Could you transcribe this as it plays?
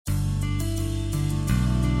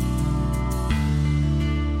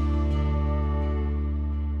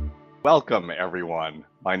Welcome, everyone.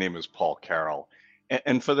 My name is Paul Carroll.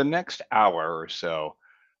 And for the next hour or so,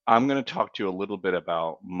 I'm going to talk to you a little bit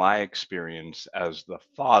about my experience as the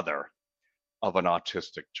father of an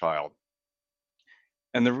autistic child.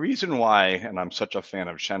 And the reason why, and I'm such a fan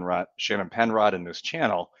of Shannon Penrod in this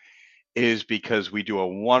channel, is because we do a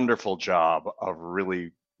wonderful job of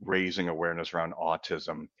really raising awareness around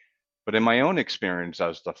autism. But in my own experience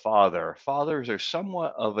as the father, fathers are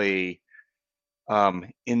somewhat of a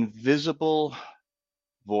invisible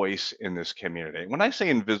voice in this community. When I say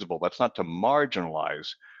invisible, that's not to marginalize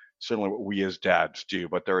certainly what we as dads do,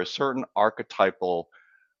 but there are certain archetypal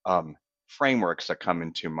frameworks that come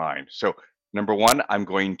into mind. So, number one, I'm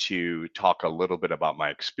going to talk a little bit about my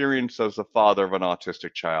experience as the father of an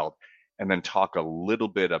autistic child, and then talk a little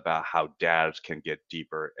bit about how dads can get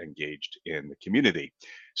deeper engaged in the community.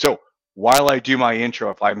 So, while I do my intro,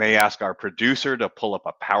 if I may ask our producer to pull up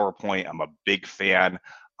a PowerPoint, I'm a big fan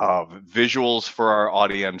of visuals for our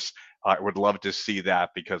audience. I would love to see that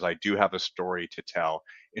because I do have a story to tell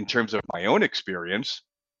in terms of my own experience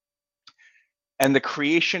and the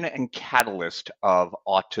creation and catalyst of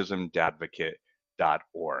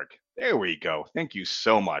autismdadvocate.org. There we go. Thank you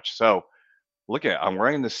so much. So look at, I'm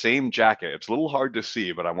wearing the same jacket. It's a little hard to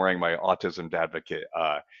see, but I'm wearing my Autism Dadvocate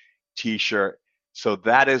t-shirt. So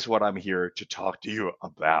that is what I'm here to talk to you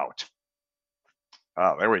about.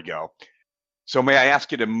 Oh, there we go. So may I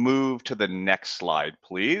ask you to move to the next slide,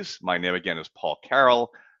 please? My name again is Paul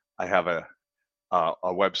Carroll. I have a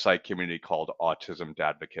website community called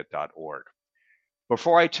autismdadvocate.org.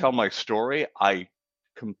 Before I tell my story, I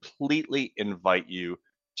completely invite you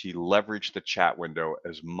to leverage the chat window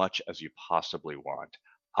as much as you possibly want.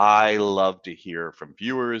 I love to hear from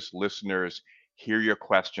viewers, listeners, hear your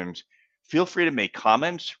questions. Feel free to make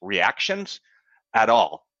comments, reactions at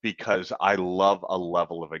all, because I love a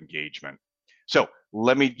level of engagement. So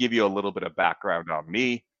let me give you a little bit of background on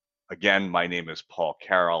me. Again, my name is Paul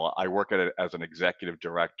Carroll. I work as an executive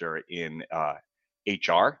director in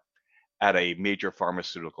HR at a major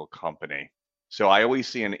pharmaceutical company. So I always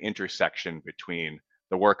see an intersection between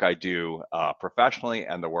the work I do professionally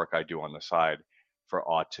and the work I do on the side for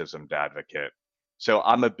Autism Dadvocate. So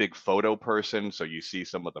I'm a big photo person. So you see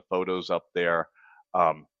some of the photos up there.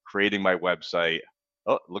 Creating my website.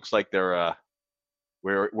 Oh, it looks like we're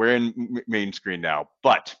in main screen now.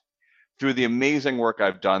 But through the amazing work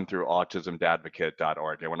I've done through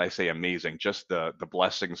autismdadvocate.org, and when I say amazing, just the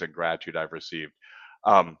blessings and gratitude I've received,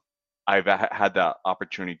 I've had the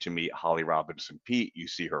opportunity to meet Holly Robinson Pete. You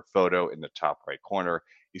see her photo in the top right corner.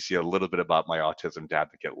 You see a little bit about my Autism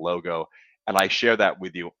Dadvocate logo. And I share that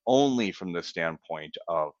with you only from the standpoint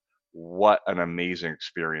of what an amazing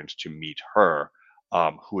experience to meet her,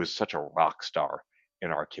 who is such a rock star in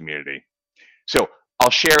our community. So I'll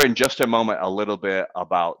share in just a moment a little bit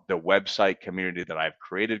about the website community that I've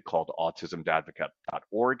created called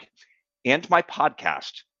autismdadvocate.org and my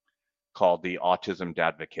podcast called the Autism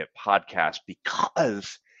Dadvocate Podcast,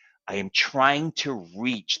 because I am trying to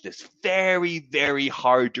reach this very, very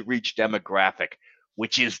hard to reach demographic,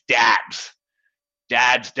 which is dads.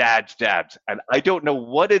 Dads. And I don't know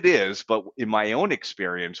what it is, but in my own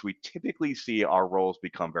experience, we typically see our roles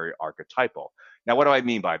become very archetypal. Now, what do I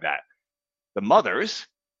mean by that? The mothers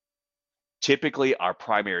typically are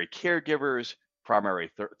primary caregivers, primary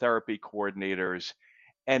therapy coordinators,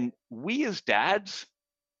 and we as dads,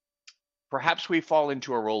 perhaps we fall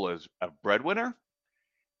into a role as a breadwinner,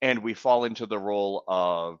 and we fall into the role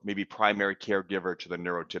of maybe primary caregiver to the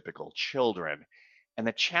neurotypical children. And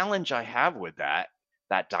the challenge I have with that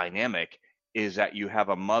dynamic is that you have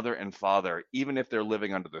a mother and father, even if they're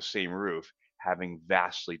living under the same roof, having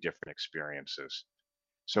vastly different experiences.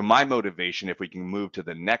 So my motivation, if we can move to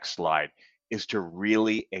the next slide, is to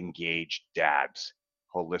really engage dads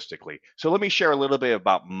holistically. So let me share a little bit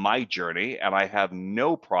about my journey, and I have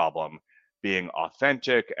no problem being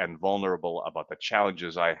authentic and vulnerable about the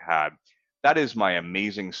challenges I had. That is my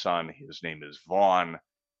amazing son. His name is Vaughn.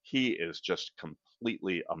 He is just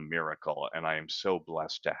completely a miracle, and I am so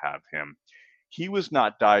blessed to have him. He was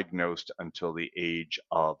not diagnosed until the age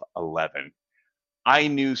of 11. I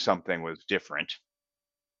knew something was different.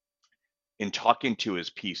 In talking to his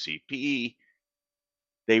PCP,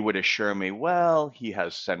 they would assure me, well, he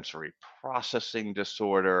has sensory processing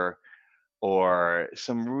disorder, or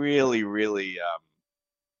some really, really,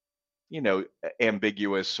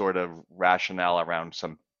 ambiguous sort of rationale around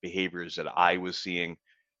some behaviors that I was seeing.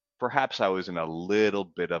 Perhaps I was in a little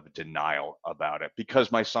bit of denial about it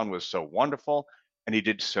because my son was so wonderful and he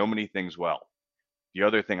did so many things well. The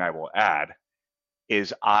other thing I will add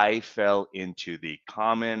is I fell into the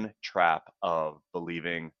common trap of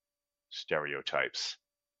believing stereotypes.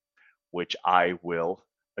 which I will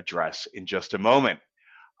address in just a moment.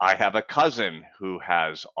 I have a cousin who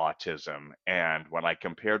has autism, and when I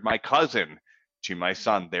compared my cousin to my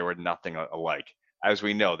son, they were nothing alike. As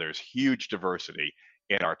we know, there's huge diversity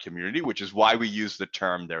in our community, which is why we use the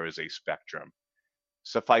term there is a spectrum.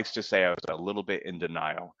 Suffice to say, I was a little bit in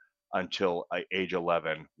denial until age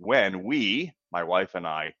 11, when my wife and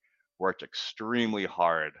I, worked extremely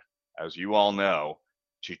hard, as you all know,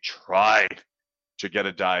 to try to get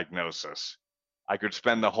a diagnosis. I could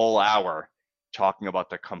spend the whole hour talking about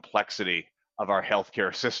the complexity of our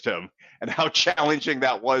healthcare system and how challenging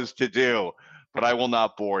that was to do, but I will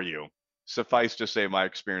not bore you. Suffice to say, my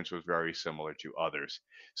experience was very similar to others.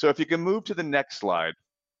 So if you can move to the next slide.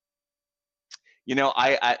 You know,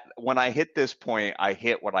 when I hit this point, I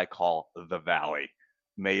hit what I call the valley,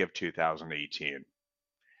 May of 2018.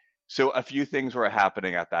 So a few things were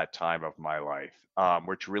happening at that time of my life,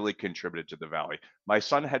 which really contributed to the valley. My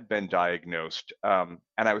son had been diagnosed, and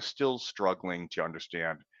I was still struggling to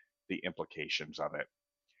understand the implications of it.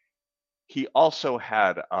 He also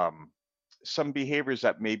had some behaviors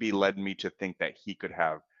that maybe led me to think that he could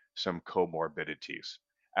have some comorbidities.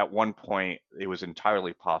 At one point, it was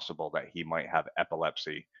entirely possible that he might have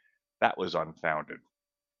epilepsy. That was unfounded.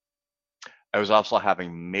 I was also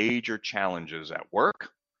having major challenges at work,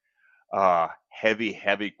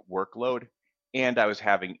 heavy workload, and I was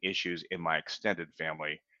having issues in my extended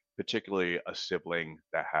family, particularly a sibling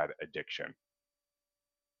that had addiction.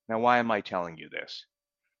 Now, why am I telling you this?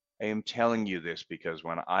 I am telling you this because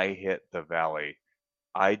when I hit the valley,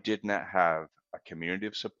 I did not have a community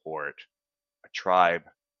of support, a tribe,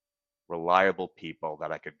 reliable people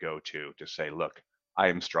that I could go to say, look, I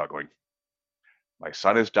am struggling. My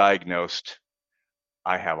son is diagnosed.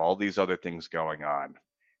 I have all these other things going on.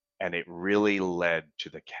 And it really led to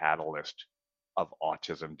the catalyst of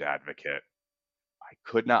Autism Dadvocate. I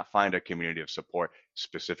could not find a community of support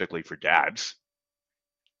specifically for dads.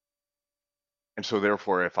 And so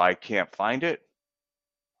therefore, if I can't find it,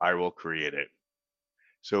 I will create it.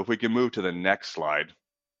 So if we can move to the next slide.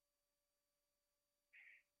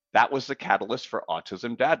 That was the catalyst for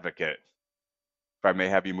Autism Dadvocate. If I may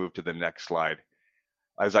have you move to the next slide.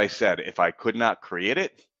 As I said, if I could not create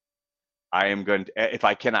it, if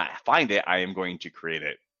I cannot find it, I am going to create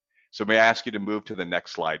it. So may I ask you to move to the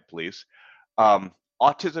next slide, please? Autism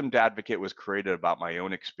Dadvocate was created about my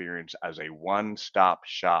own experience as a one-stop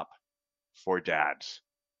shop for dads.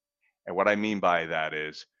 And what I mean by that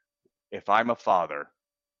is, if I'm a father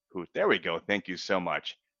who, there we go, thank you so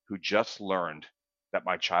much, who just learned that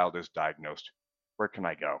my child is diagnosed, where can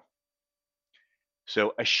I go?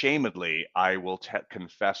 So ashamedly, I will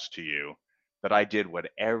confess to you that I did what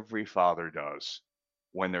every father does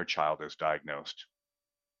when their child is diagnosed.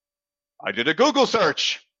 I did a Google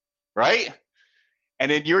search, right?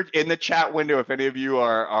 And in the chat window, if any of you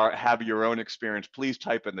have your own experience, please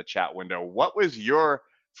type in the chat window. What was your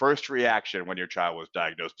first reaction when your child was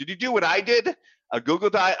diagnosed? Did you do what I did? A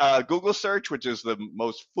Google search, which is the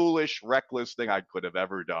most foolish, reckless thing I could have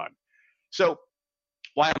ever done. So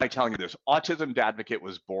why am I telling you this? Autism Dadvocate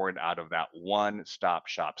was born out of that one-stop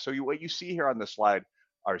shop. So what you see here on the slide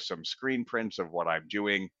are some screen prints of what I'm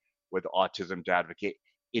doing with Autism Dadvocate.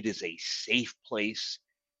 It is a safe place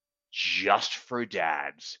just for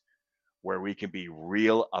dads where we can be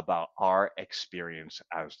real about our experience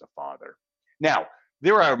as the father. Now,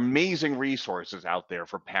 there are amazing resources out there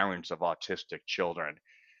for parents of autistic children.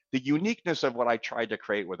 The uniqueness of what I tried to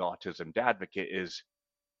create with Autism Dadvocate is,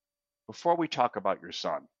 before we talk about your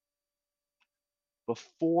son,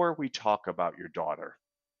 before we talk about your daughter,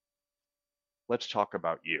 let's talk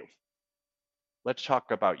about you. Let's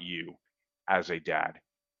talk about you as a dad,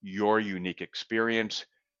 your unique experience,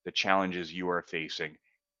 the challenges you are facing.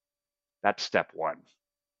 That's step one.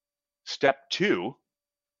 Step two,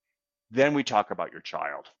 then we talk about your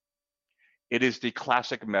child. It is the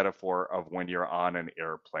classic metaphor of when you're on an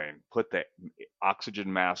airplane. Put the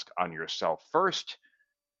oxygen mask on yourself first.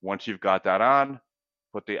 Once you've got that on,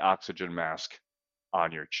 put the oxygen mask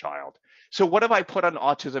on your child. So what have I put on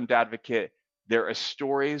Autism Dadvocate? There are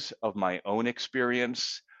stories of my own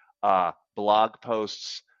experience, blog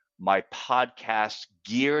posts, my podcast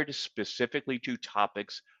geared specifically to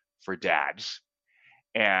topics for dads.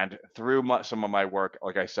 And through some of my work,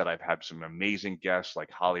 like I said, I've had some amazing guests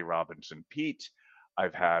like Holly Robinson Pete.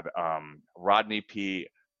 I've had Rodney P.,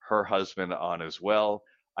 her husband, on as well.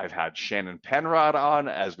 I've had Shannon Penrod on,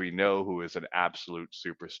 as we know, who is an absolute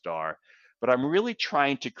superstar. But I'm really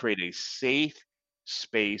trying to create a safe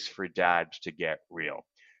space for dads to get real.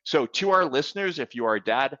 So to our listeners, if you are a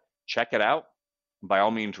dad, check it out. By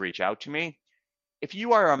all means, reach out to me. If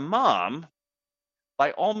you are a mom, by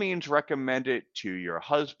all means recommend it to your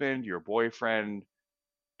husband, your boyfriend,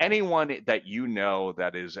 anyone that you know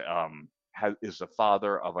that is the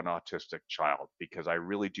father of an autistic child, because I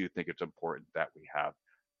really do think it's important that we have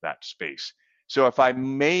that space. So if I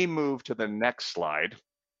may move to the next slide,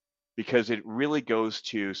 because it really goes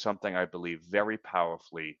to something I believe very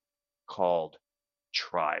powerfully called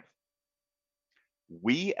tribe.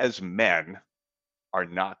 We as men are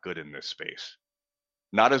not good in this space,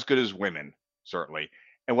 not as good as women, certainly.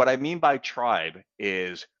 And what I mean by tribe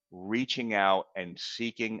is reaching out and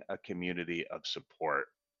seeking a community of support.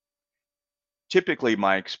 Typically,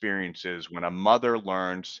 my experience is when a mother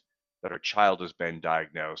learns that her child has been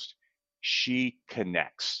diagnosed, she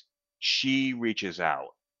connects, she reaches out,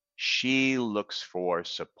 she looks for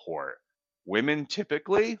support. Women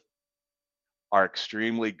typically are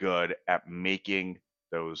extremely good at making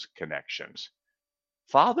those connections.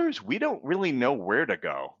 Fathers, we don't really know where to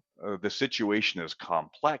go. The situation is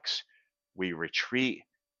complex. We retreat,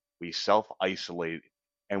 we self isolate,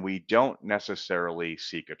 and we don't necessarily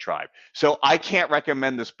seek a tribe. So I can't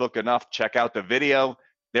recommend this book enough. Check out the video.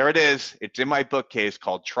 There it is. It's in my bookcase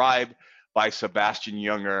called Tribe by Sebastian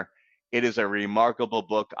Junger. It is a remarkable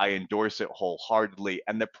book. I endorse it wholeheartedly.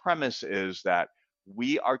 And the premise is that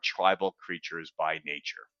we are tribal creatures by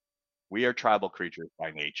nature. We are tribal creatures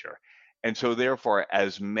by nature. And so, therefore,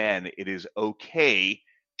 as men, it is okay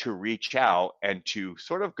to reach out and to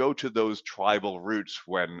sort of go to those tribal roots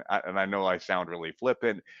when, and I know I sound really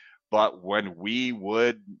flippant, but when we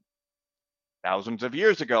would, thousands of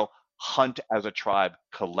years ago, hunt as a tribe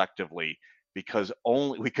collectively, because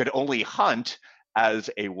we could only hunt as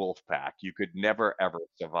a wolf pack. You could never ever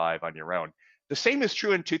survive on your own. The same is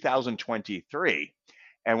true in 2023.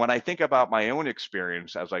 And when I think about my own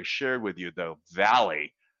experience, as I shared with you, the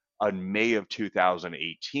Valley in May of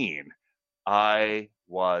 2018, I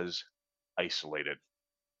was isolated.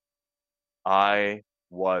 I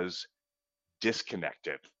was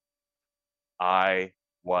disconnected. I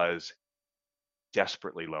was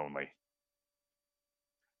desperately lonely.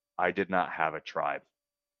 I did not have a tribe.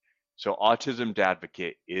 So Autism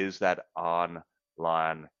Dadvocate is that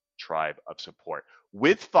online tribe of support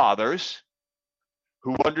with fathers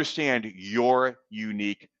who understand your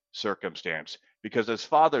unique circumstance. Because as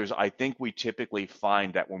fathers, I think we typically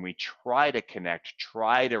find that when we try to connect,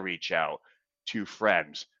 try to reach out to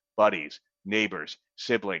friends, buddies, neighbors,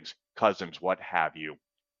 siblings, cousins, what have you,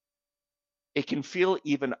 it can feel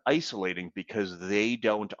even isolating because they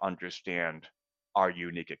don't understand our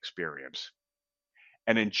unique experience.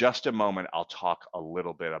 And in just a moment, I'll talk a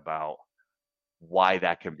little bit about why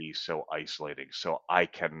that can be so isolating. So I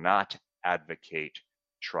cannot advocate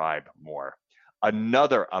tribe more.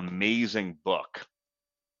 Another amazing book,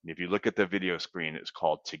 if you look at the video screen, it's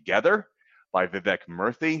called Together by Vivek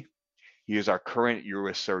Murthy. He is our current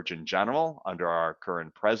U.S. Surgeon General under our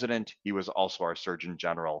current president. He was also our Surgeon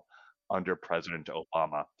General under President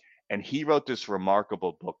Obama. And he wrote this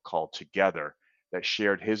remarkable book called Together that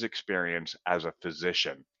shared his experience as a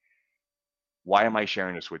physician. Why am I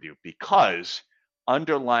sharing this with you? Because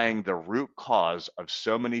underlying the root cause of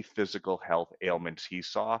so many physical health ailments he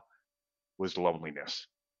saw was loneliness,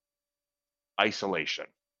 isolation.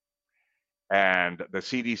 And the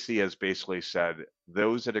CDC has basically said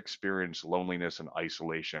those that experience loneliness and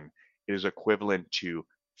isolation is equivalent to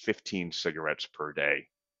 15 cigarettes per day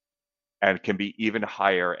and can be even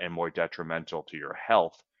higher and more detrimental to your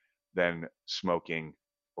health than smoking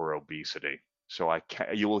or obesity. So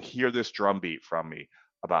you will hear this drumbeat from me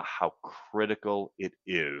about how critical it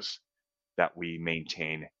is that we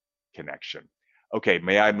maintain connection. Okay,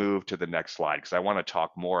 may I move to the next slide? Because I want to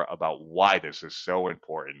talk more about why this is so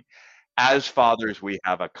important. As fathers, we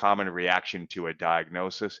have a common reaction to a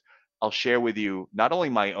diagnosis. I'll share with you not only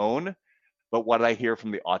my own, but what I hear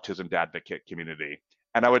from the Autism Dadvocate community.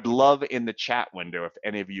 And I would love in the chat window if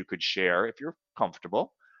any of you could share, if you're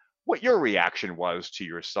comfortable, what your reaction was to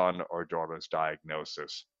your son or daughter's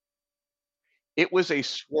diagnosis. It was a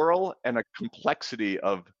swirl and a complexity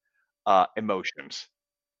of emotions.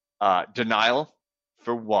 Denial,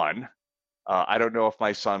 for one. I don't know if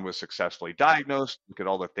my son was successfully diagnosed. Look at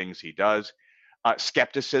all the things he does.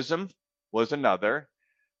 Skepticism was another.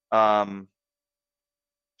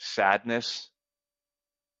 Sadness,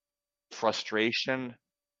 frustration,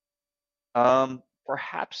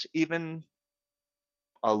 perhaps even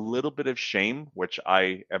a little bit of shame, which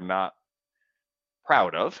I am not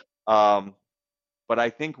proud of. But I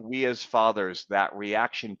think we as fathers, that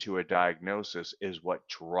reaction to a diagnosis is what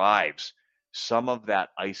drives some of that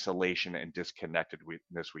isolation and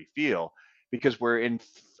disconnectedness we feel, because we're in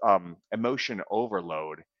emotion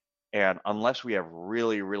overload. And unless we have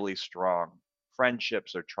really, really strong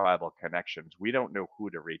friendships or tribal connections. We don't know who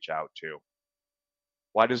to reach out to.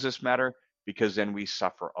 Why does this matter? Because then we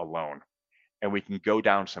suffer alone and we can go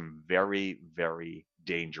down some very, very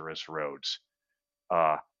dangerous roads.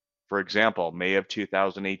 Uh, for example, May of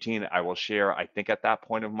 2018, I will share, I think at that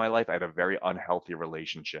point of my life, I had a very unhealthy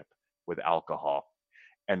relationship with alcohol.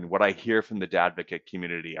 And what I hear from the Dadvocate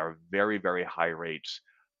community are very, very high rates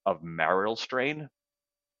of marital strain,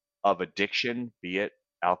 of addiction, be it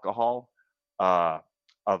alcohol, uh,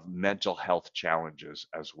 of mental health challenges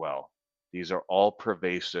as well. These are all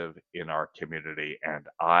pervasive in our community, and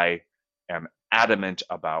I am adamant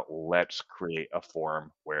about let's create a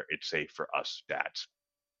forum where it's safe for us dads.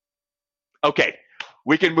 Okay,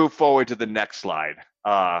 we can move forward to the next slide.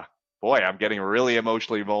 Boy, I'm getting really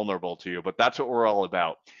emotionally vulnerable to you, but that's what we're all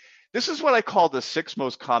about. This is what I call the 6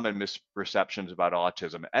 most common misperceptions about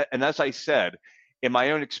autism. And as I said, in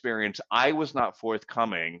my own experience, I was not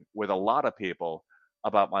forthcoming with a lot of people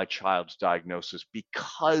about my child's diagnosis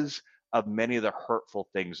because of many of the hurtful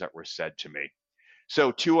things that were said to me.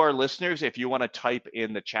 So to our listeners, if you want to type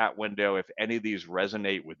in the chat window if any of these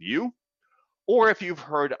resonate with you, or if you've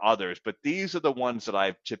heard others, but these are the ones that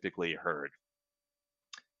I've typically heard.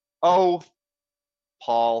 Oh,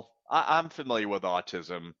 Paul, I'm familiar with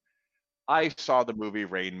autism. I saw the movie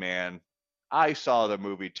Rain Man. I saw the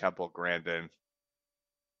movie Temple Grandin.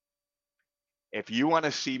 If you want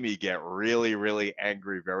to see me get really, really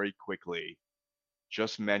angry very quickly,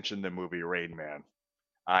 just mention the movie Rain Man.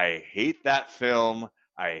 I hate that film.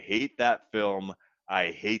 I hate that film.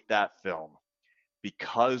 I hate that film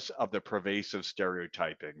because of the pervasive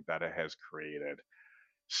stereotyping that it has created.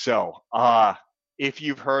 So, if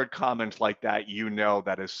you've heard comments like that, you know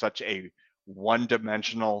that is such a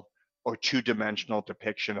one-dimensional or two-dimensional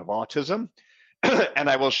depiction of autism. And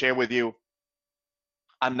I will share with you,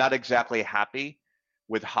 I'm not exactly happy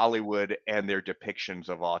with Hollywood and their depictions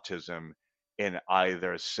of autism in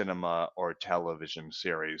either cinema or television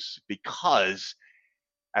series because,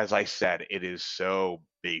 as I said, it is so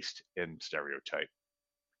based in stereotype.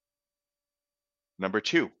 Number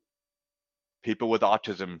 2, people with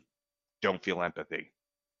autism don't feel empathy.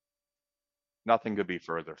 Nothing could be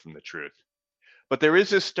further from the truth. But there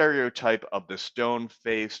is this stereotype of the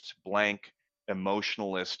stone-faced, blank,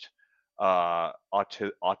 emotionalist,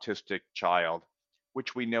 autistic child,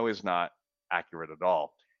 which we know is not accurate at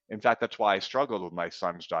all. In fact, that's why I struggled with my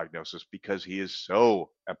son's diagnosis, because he is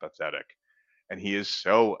so empathetic and he is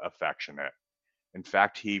so affectionate. In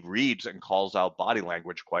fact, he reads and calls out body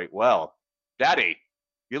language quite well. Daddy,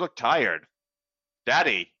 you look tired.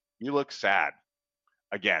 Daddy, you look sad.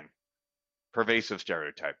 Again, pervasive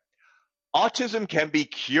stereotype. Autism can be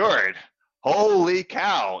cured. Holy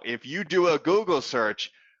cow. If you do a Google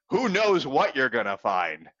search, who knows what you're going to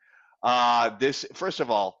find? First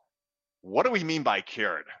of all, what do we mean by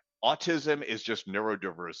cured? Autism is just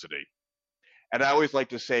neurodiversity. And I always like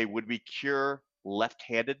to say, would we cure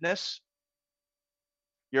left-handedness?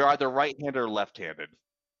 You're either right-handed or left-handed.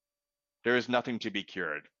 There is nothing to be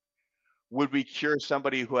cured. Would we cure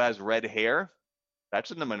somebody who has red hair?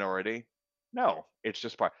 That's in the minority. No, it's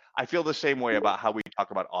just part. I feel the same way about how we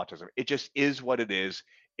talk about autism. It just is what it is.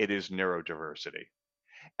 It is neurodiversity.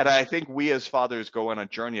 And I think we as fathers go on a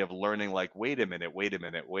journey of learning, like, wait a minute,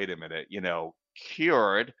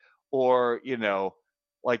 cured, or,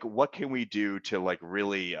 like, what can we do to, like,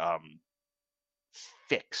 really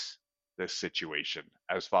fix this situation?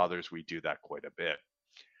 As fathers, we do that quite a bit.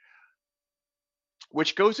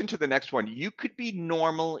 Which goes into the next one. You could be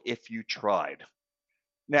normal if you tried.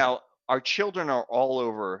 Now, our children are all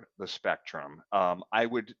over the spectrum. I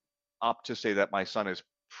would opt to say that my son is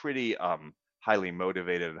pretty highly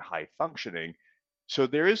motivated and high functioning. So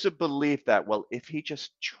there is a belief that, well, if he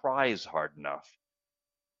just tries hard enough,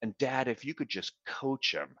 and Dad, if you could just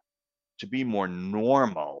coach him to be more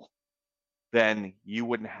normal, then you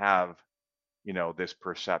wouldn't have, this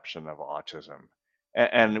perception of autism.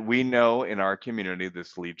 And we know in our community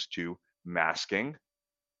this leads to masking,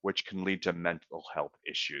 which can lead to mental health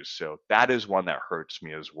issues. So that is one that hurts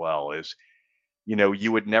me as well, is,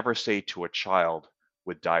 you would never say to a child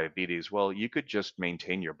with diabetes, well, you could just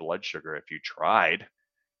maintain your blood sugar if you tried.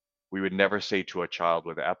 We would never say to a child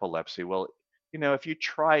with epilepsy, well, if you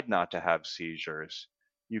tried not to have seizures,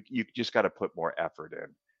 you just got to put more effort in.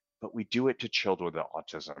 But we do it to children with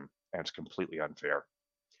autism, and it's completely unfair.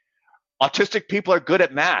 Autistic people are good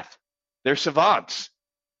at math. They're savants.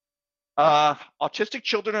 Autistic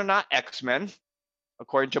children are not X-Men,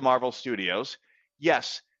 according to Marvel Studios.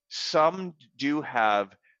 Yes, some do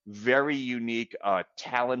have very unique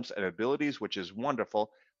talents and abilities, which is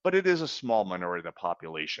wonderful, but it is a small minority of the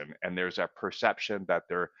population, and there's a perception that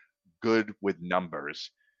they're good with numbers.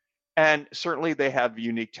 And certainly they have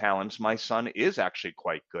unique talents. My son is actually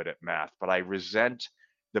quite good at math, but I resent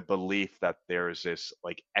the belief that there's this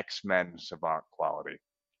like X-Men savant quality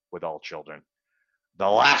with all children. The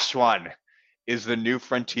last one is the new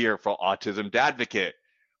frontier for Autism Dadvocate,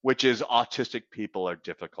 which is autistic people are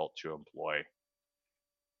difficult to employ.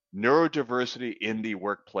 Neurodiversity in the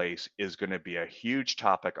workplace is going to be a huge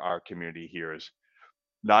topic our community hears,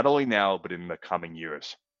 not only now, but in the coming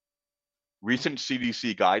years. Recent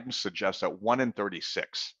CDC guidance suggests that 1 in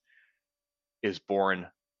 36 is born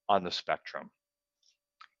on the spectrum.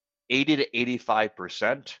 80 to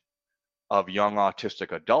 85% of young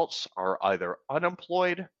autistic adults are either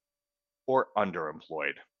unemployed or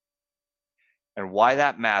underemployed. And why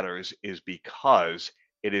that matters is because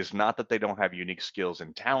it is not that they don't have unique skills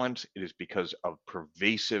and talents, it is because of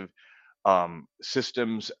pervasive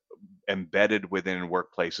systems embedded within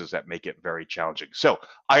workplaces that make it very challenging. So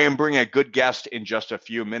I am bringing a good guest in just a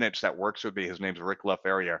few minutes that works with me. His name's Rick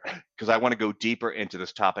Laferriere, because I want to go deeper into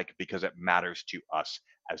this topic because it matters to us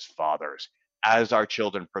as fathers, as our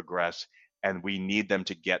children progress, and we need them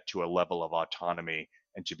to get to a level of autonomy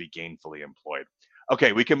and to be gainfully employed.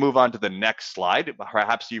 Okay, we can move on to the next slide.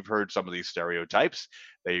 Perhaps you've heard some of these stereotypes.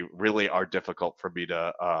 They really are difficult for me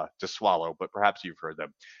to swallow, but perhaps you've heard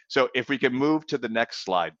them. So if we can move to the next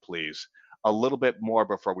slide, please, a little bit more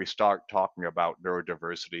before we start talking about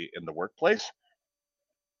neurodiversity in the workplace.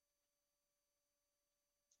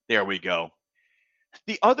 There we go.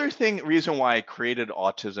 The other reason why I created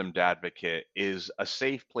Autism Dadvocate is a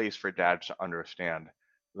safe place for dads to understand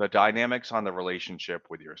the dynamics on the relationship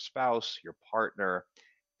with your spouse, your partner.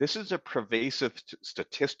 This is a pervasive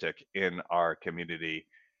statistic in our community.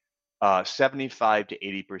 75 to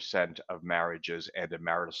 80% of marriages end in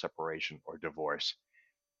marital separation or divorce.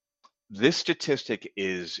 This statistic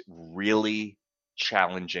is really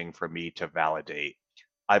challenging for me to validate.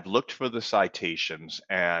 I've looked for the citations,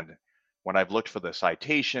 and when I've looked for the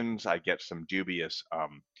citations, I get some dubious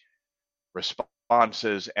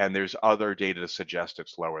responses, and there's other data to suggest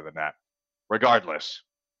it's lower than that. Regardless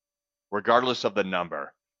of the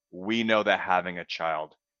number, we know that having a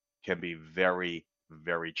child can be very,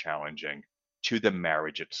 very challenging to the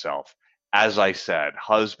marriage itself. As I said,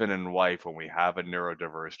 husband and wife, when we have a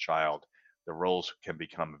neurodiverse child, the roles can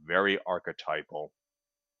become very archetypal,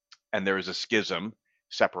 and there is a schism,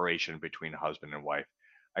 separation between husband and wife.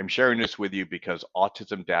 I'm sharing this with you because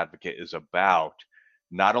Autism Dadvocate is about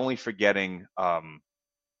not only forgetting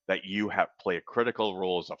that you play a critical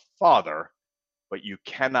role as a father, but you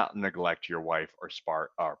cannot neglect your wife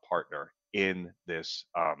or partner in this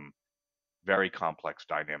very complex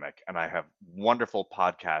dynamic. And I have wonderful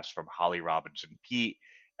podcasts from Holly Robinson Pete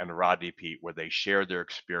and Rodney Pete where they share their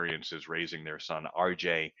experiences raising their son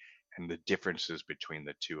RJ and the differences between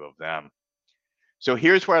the two of them. So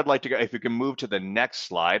here's where I'd like to go. If you can move to the next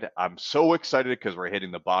slide. I'm so excited because we're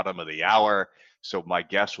hitting the bottom of the hour. So my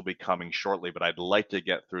guest will be coming shortly, but I'd like to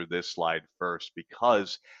get through this slide first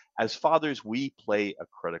because as fathers, we play a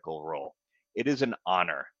critical role. It is an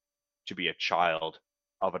honor to be a child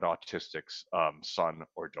of an autistic son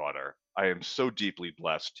or daughter. I am so deeply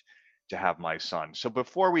blessed to have my son. So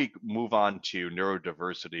before we move on to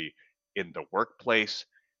neurodiversity in the workplace,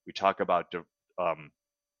 we talk about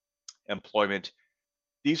employment.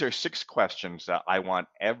 These are 6 questions that I want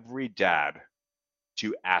every dad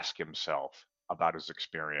to ask himself about his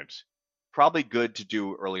experience. Probably good to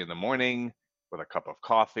do early in the morning with a cup of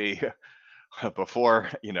coffee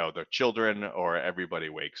before, the children or everybody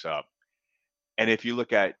wakes up. And if you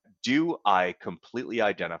look at, do I completely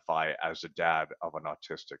identify as a dad of an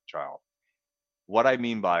autistic child? What I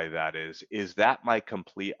mean by that is that my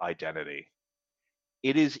complete identity?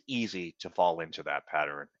 It is easy to fall into that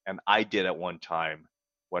pattern. And I did at one time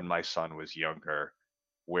when my son was younger,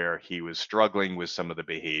 where he was struggling with some of the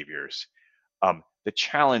behaviors. The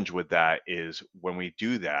challenge with that is when we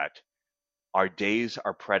do that, our days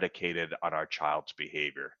are predicated on our child's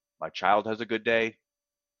behavior. My child has a good day,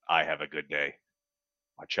 I have a good day.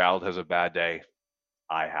 My child has a bad day,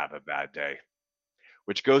 I have a bad day.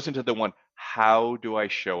 Which goes into the one, how do I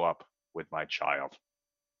show up with my child?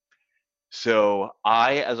 So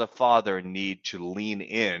I, as a father, need to lean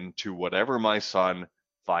in to whatever my son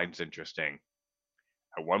finds interesting.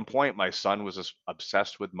 At one point, my son was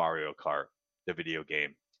obsessed with Mario Kart, the video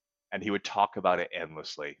game, and he would talk about it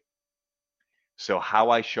endlessly. So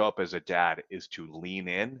how I show up as a dad is to lean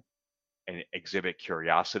in and exhibit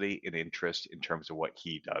curiosity and interest in terms of what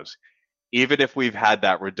he does, even if we've had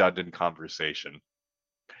that redundant conversation.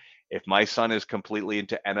 If my son is completely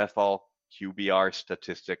into NFL, QBR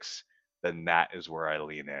statistics, then that is where I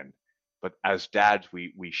lean in. but as dads,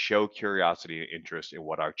 we show curiosity and interest in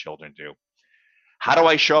what our children do. How do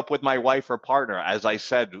I show up with my wife or partner? As I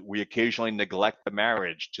said, we occasionally neglect the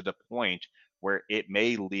marriage to the point where it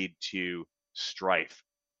may lead to strife,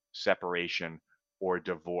 separation, or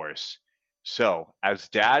divorce. So, as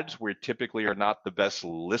dads, we typically are not the best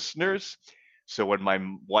listeners. So, when my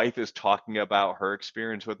wife is talking about her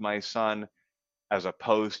experience with my son, as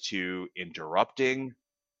opposed to interrupting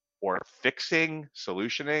or fixing,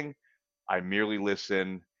 solutioning, I merely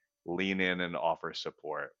listen, lean in, and offer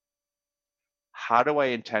support. How do I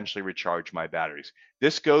intentionally recharge my batteries?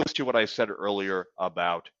 This goes to what I said earlier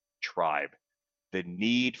about tribe, the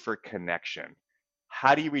need for connection.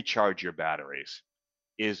 How do you recharge your batteries?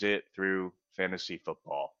 Is it through fantasy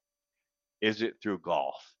football? Is it through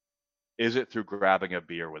golf? Is it through grabbing a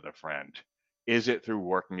beer with a friend? Is it through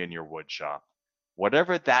working in your wood shop?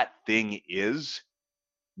 Whatever that thing is,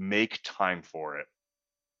 make time for it,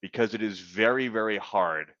 because it is very, very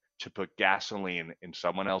hard to put gasoline in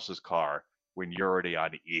someone else's car when you're already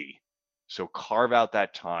on E. So carve out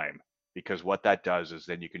that time, because what that does is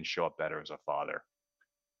then you can show up better as a father.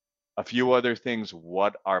 A few other things.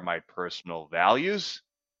 What are my personal values?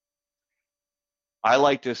 I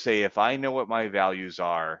like to say, if I know what my values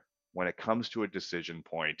are, when it comes to a decision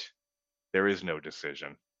point, there is no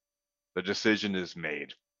decision. The decision is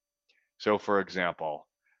made. So, for example,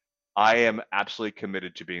 I am absolutely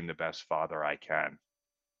committed to being the best father I can.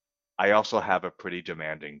 I also have a pretty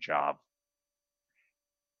demanding job.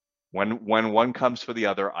 When one comes for the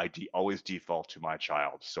other, I always default to my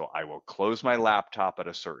child. So I will close my laptop at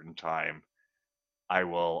a certain time. I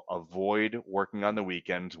will avoid working on the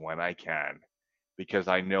weekends when I can, because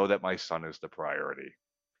I know that my son is the priority.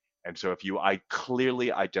 And so if I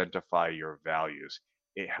clearly identify your values,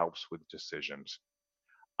 it helps with decisions.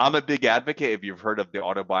 I'm a big advocate. If you've heard of the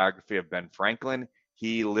autobiography of Ben Franklin,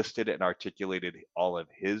 he listed and articulated all of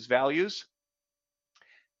his values.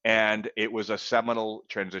 And it was a seminal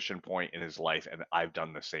transition point in his life, and I've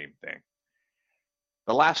done the same thing.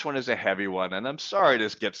 The last one is a heavy one, and I'm sorry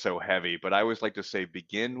this gets so heavy, but I always like to say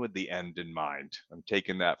begin with the end in mind. I'm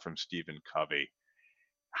taking that from Stephen Covey.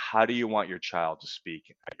 How do you want your child to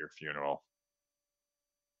speak at your funeral,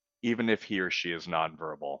 even if he or she is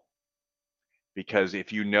nonverbal? Because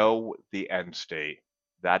if you know the end state,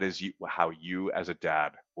 that is how you as a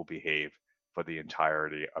dad will behave for the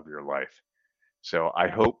entirety of your life. So I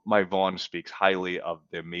hope my Vaughn speaks highly of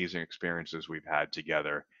the amazing experiences we've had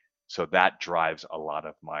together. So that drives a lot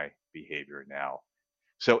of my behavior now.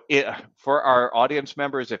 So for our audience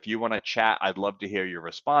members, if you want to chat, I'd love to hear your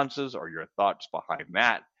responses or your thoughts behind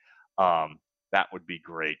that. That would be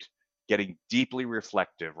great. Getting deeply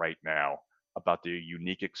reflective right now about the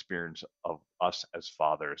unique experience of us as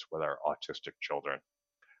fathers with our autistic children.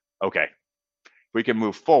 Okay, we can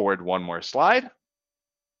move forward one more slide.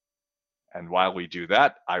 And while we do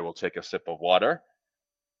that, I will take a sip of water.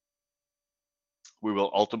 We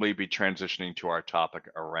will ultimately be transitioning to our topic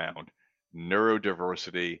around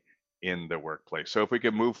neurodiversity in the workplace. So if we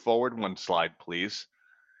can move forward one slide, please.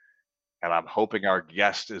 And I'm hoping our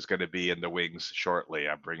guest is going to be in the wings shortly.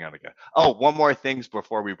 I'm bringing on a guest. Oh, one more thing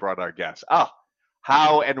before we brought our guest.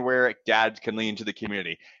 How and where dads can lean into the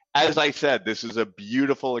community. As I said, this is a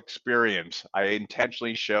beautiful experience. I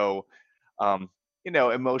intentionally show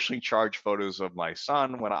emotionally charged photos of my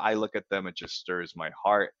son. When I look at them, it just stirs my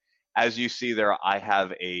heart. As you see there, I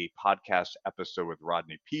have a podcast episode with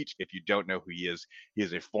Rodney Peete. If you don't know who he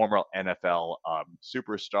is a former NFL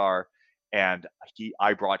superstar, and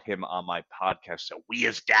I brought him on my podcast so we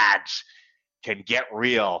as dads can get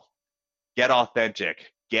real, get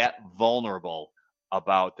authentic, get vulnerable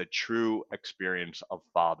about the true experience of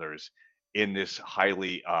fathers in this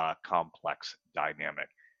highly complex dynamic.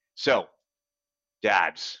 So,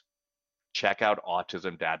 dads, check out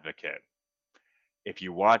Autism Dadvocate. If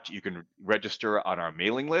you want, you can register on our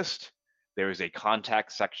mailing list. There is a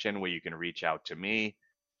contact section where you can reach out to me.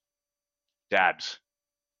 Dads,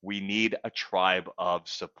 we need a tribe of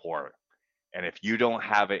support. And if you don't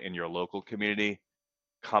have it in your local community,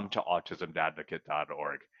 come to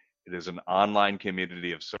autismdadvocate.org. It is an online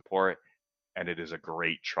community of support, and it is a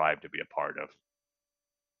great tribe to be a part of.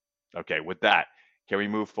 Okay, with that, can we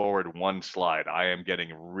move forward one slide? I am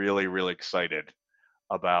getting really, really excited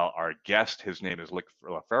about our guest. His name is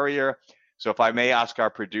Laferriere. So if I may ask our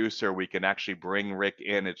producer, we can actually bring Rick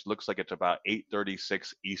in. It looks like it's about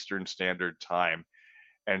 8:36 Eastern Standard Time.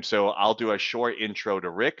 And so I'll do a short intro to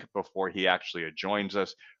Rick before he actually joins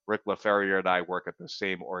us. Rick Laferriere and I work at the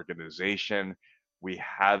same organization. We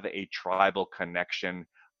have a tribal connection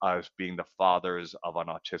as being the fathers of an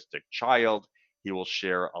autistic child. He will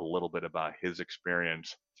share a little bit about his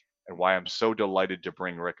experience. and why I'm so delighted to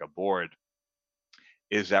bring Rick aboard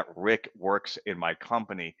is that Rick works in my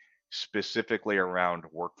company specifically around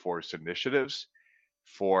workforce initiatives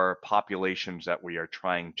for populations that we are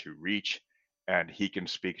trying to reach. And he can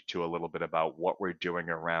speak to a little bit about what we're doing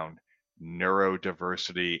around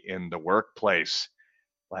neurodiversity in the workplace.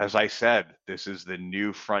 As I said, this is the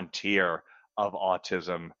new frontier of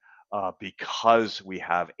autism because we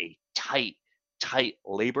have a tight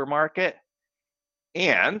labor market,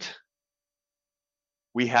 and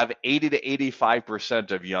we have 80 to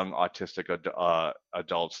 85% of young autistic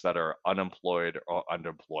adults that are unemployed or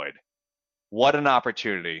underemployed. What an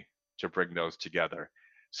opportunity to bring those together.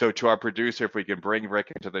 So to our producer, if we can bring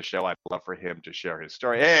Rick into the show, I'd love for him to share his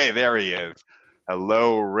story. Hey, there he is.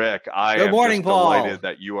 Hello, Rick. Good morning, Paul. Delighted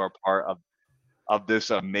that you are part of this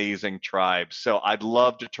amazing tribe. So I'd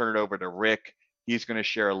love to turn it over to Rick. He's going to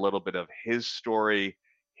share a little bit of his story,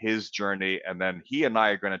 his journey, and then he and I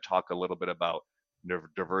are going to talk a little bit about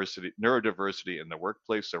neurodiversity in the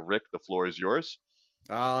workplace. So Rick, the floor is yours.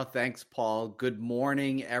 Oh, thanks, Paul. Good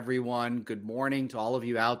morning, everyone. Good morning to all of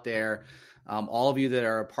you out there. All of you that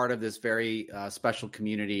are a part of this very special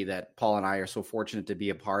community that Paul and I are so fortunate to be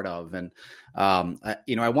a part of. And,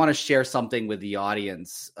 I want to share something with the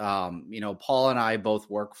audience. Paul and I both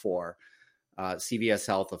work for CVS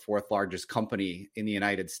Health, the fourth largest company in the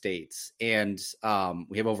United States. And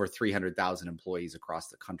we have over 300,000 employees across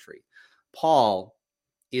the country. Paul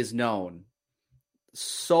is known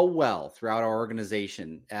so well throughout our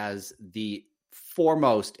organization as the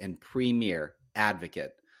foremost and premier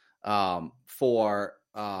advocate for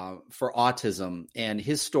autism, and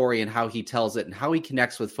his story and how he tells it and how he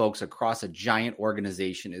connects with folks across a giant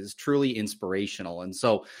organization is truly inspirational. And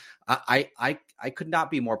so I could not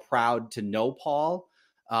be more proud to know Paul.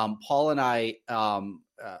 Paul and I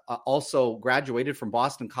also graduated from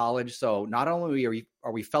Boston College. So not only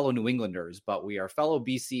are we fellow New Englanders, but we are fellow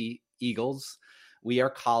BC Eagles. We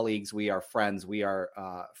are colleagues. We are friends. We are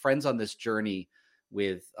friends on this journey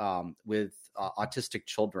with autistic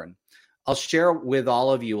children. I'll share with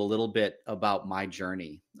all of you a little bit about my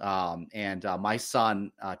journey. My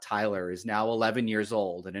son, Tyler, is now 11 years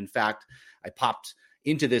old. And in fact, I popped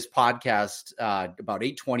into this podcast about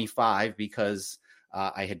 8:25 because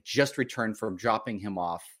I had just returned from dropping him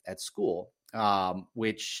off at school,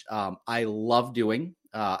 which I love doing.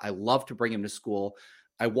 I love to bring him to school.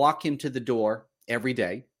 I walk him to the door every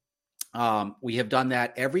day. We have done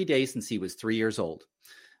that every day since he was 3 years old,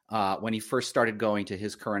 when he first started going to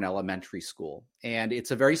his current elementary school. And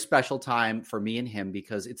it's a very special time for me and him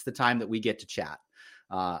because it's the time that we get to chat.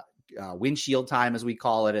 Windshield time, as we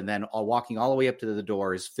call it, and then walking all the way up to the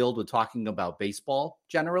door is filled with talking about baseball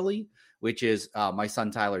generally, which is my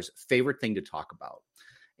son Tyler's favorite thing to talk about.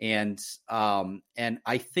 And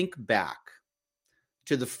I think back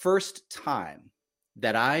to the first time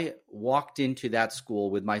that I walked into that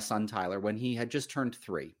school with my son Tyler when he had just turned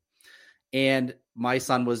 3. And my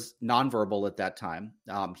son was nonverbal at that time.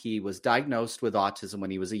 He was diagnosed with autism when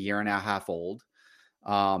he was a year and a half old,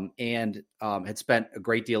 and had spent a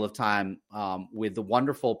great deal of time with the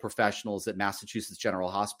wonderful professionals at Massachusetts General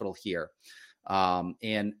Hospital here,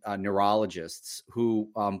 and neurologists who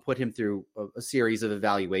put him through a series of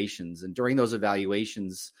evaluations. And during those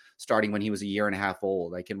evaluations, starting when he was a year and a half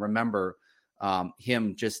old, I can remember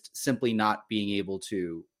him just simply not being able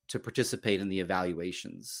to participate in the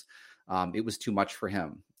evaluations. It was too much for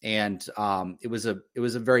him. And it was a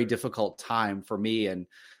very difficult time for me and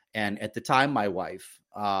at the time my wife.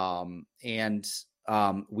 And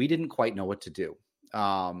we didn't quite know what to do.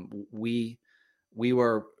 We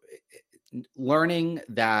were learning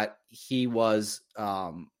that he was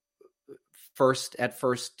first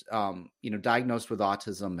diagnosed with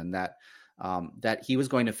autism, and that he was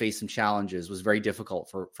going to face some challenges was very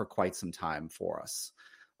difficult for quite some time for us.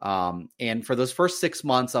 And for those first 6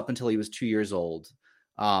 months up until he was 2 years old,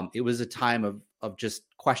 it was a time of just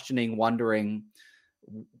questioning, wondering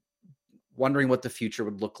what the future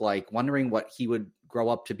would look like, wondering what he would grow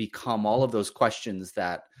up to become, all of those questions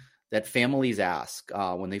that families ask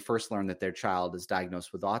when they first learn that their child is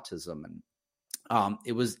diagnosed with autism. And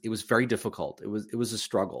it was very difficult. It was a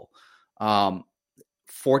struggle.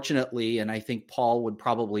 Fortunately, and I think Paul would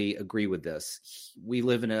probably agree with this, we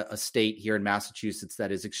live in a state here in Massachusetts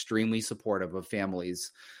that is extremely supportive of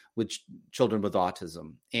families with children with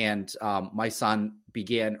autism. And my son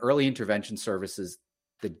began early intervention services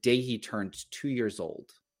the day he turned 2 years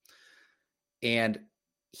old. And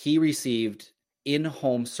he received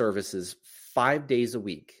in-home services 5 days a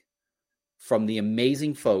week from the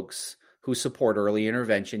amazing folks who support early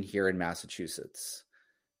intervention here in Massachusetts.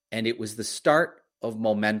 And it was the start of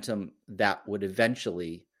momentum that would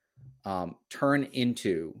eventually turn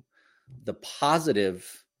into the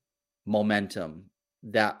positive momentum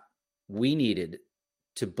that we needed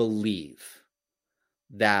to believe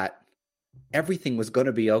that everything was going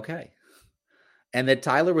to be okay and that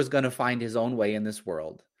Tyler was going to find his own way in this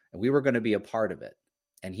world and we were going to be a part of it.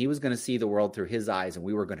 And he was going to see the world through his eyes and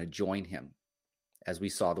we were going to join him as we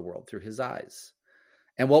saw the world through his eyes.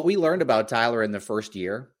 And what we learned about Tyler in the first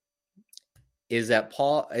year is that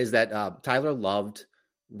Tyler loved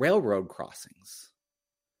railroad crossings.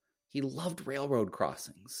 He loved railroad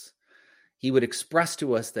crossings. He would express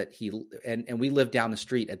to us that and we lived down the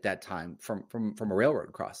street at that time from a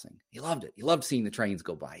railroad crossing. He loved it. He loved seeing the trains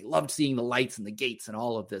go by. He loved seeing the lights and the gates and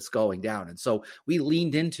all of this going down. And so we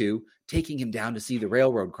leaned into taking him down to see the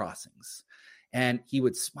railroad crossings. And he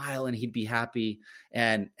would smile and he'd be happy.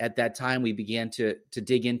 And at that time, we began to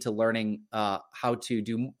dig into learning how to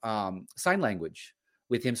do sign language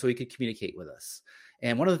with him so he could communicate with us.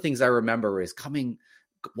 And one of the things I remember is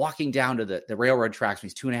walking down to the railroad tracks when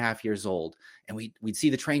he's 2.5 years old, and we'd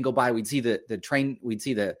see the train go by, we'd see the train, we'd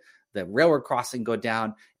see the railroad crossing go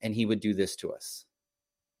down, and he would do this to us.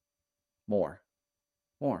 More.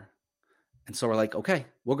 And so we're like, okay,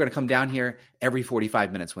 we're going to come down here every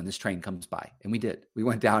 45 minutes when this train comes by. And we did. We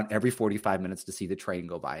went down every 45 minutes to see the train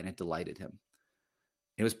go by, and it delighted him.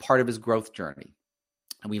 It was part of his growth journey,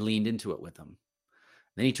 and we leaned into it with him.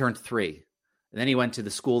 Then he turned 3, and then he went to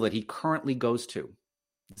the school that he currently goes to.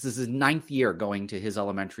 This is his 9th year going to his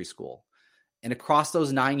elementary school. And across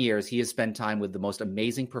those 9 years, he has spent time with the most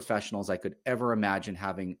amazing professionals I could ever imagine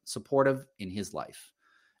having supportive in his life.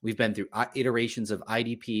 We've been through iterations of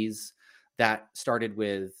IDPs that started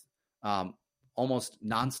with almost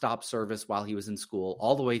nonstop service while he was in school,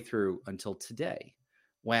 all the way through until today,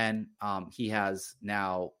 when he has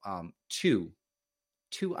now two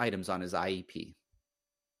items on his IEP.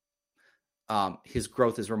 His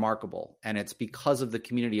growth is remarkable. And it's because of the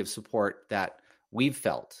community of support that we've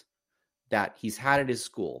felt that he's had at his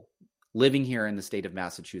school, living here in the state of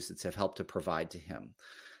Massachusetts, have helped to provide to him.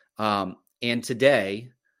 And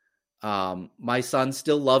today, my son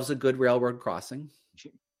still loves a good railroad crossing.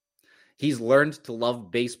 He's learned to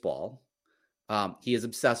love baseball. He is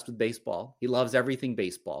obsessed with baseball. He loves everything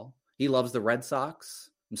baseball. He loves the Red Sox.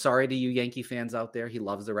 I'm sorry to you Yankee fans out there. He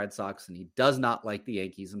loves the Red Sox and he does not like the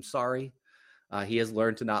Yankees. I'm sorry. He has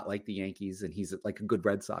learned to not like the Yankees and he's like a good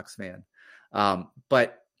Red Sox fan.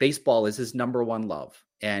 But baseball is his number one love.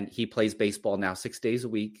 And he plays baseball now 6 days a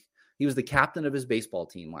week. He was the captain of his baseball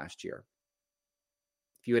team last year.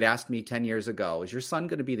 If you had asked me 10 years ago, is your son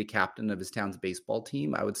going to be the captain of his town's baseball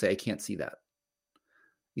team? I would say I can't see that.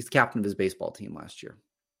 He's the captain of his baseball team last year.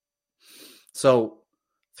 So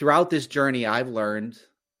throughout this journey, I've learned,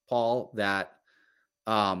 Paul, that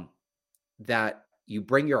you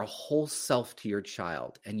bring your whole self to your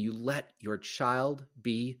child and you let your child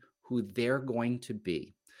be who they're going to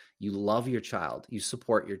be. You love your child. You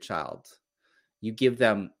support your child. You give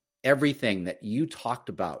them everything that you talked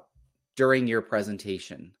about during your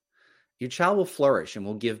presentation. Your child will flourish and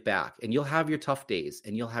will give back, and you'll have your tough days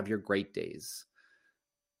and you'll have your great days.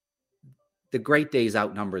 The great days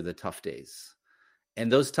outnumber the tough days.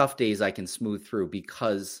 And those tough days I can smooth through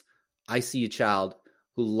because I see a child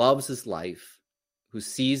who loves his life, who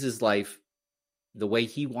sees his life the way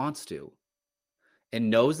he wants to, and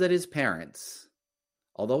knows that his parents,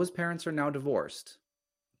 although his parents are now divorced,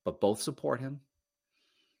 but both support him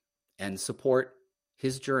and support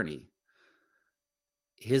his journey.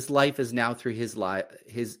 His life is now through his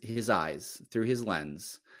eyes, through his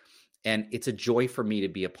lens, and it's a joy for me to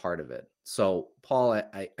be a part of it. So, Paul,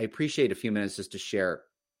 I appreciate a few minutes just to share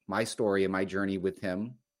my story and my journey with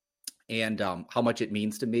him and how much it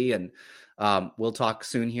means to me. And we'll talk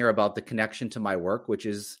soon here about the connection to my work, which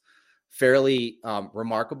is fairly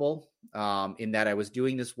remarkable in that I was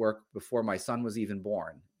doing this work before my son was even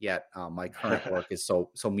born. Yet my current work is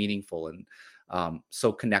so meaningful and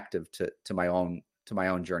so connective to my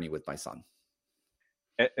own journey with my son.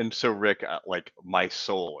 And so, Rick, like my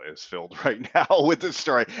soul is filled right now with this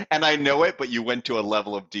story, and I know it, but you went to a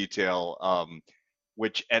level of detail,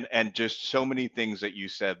 which and just so many things that you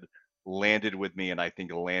said landed with me, and I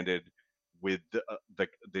think landed with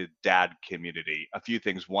the dad community. A few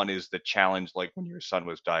things. One is the challenge, like when your son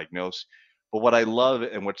was diagnosed. But what I love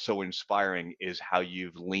and what's so inspiring is how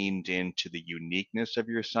you've leaned into the uniqueness of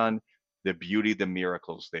your son, the beauty, the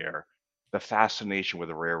miracles there, the fascination with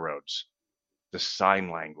the railroads, the sign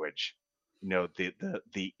language,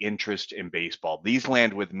 the interest in baseball. These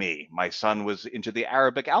land with me. My son was into the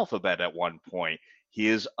Arabic alphabet at one point. He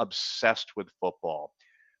is obsessed with football.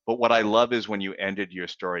 But what I love is when you ended your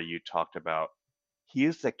story, you talked about he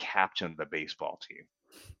is the captain of the baseball team.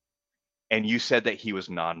 And you said that he was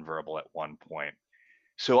nonverbal at one point.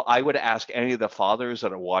 So I would ask any of the fathers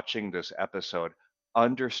that are watching this episode,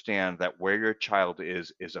 understand that where your child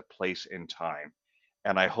is a place in time.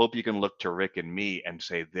 And I hope you can look to Rick and me and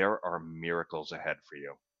say there are miracles ahead for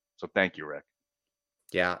you. So thank you, Rick.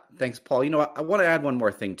 Yeah, thanks, Paul. I want to add one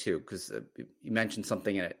more thing too, because you mentioned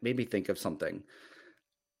something and it made me think of something.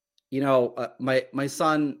 My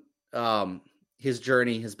son, his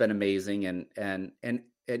journey has been amazing, and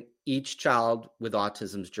each child with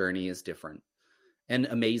autism's journey is different and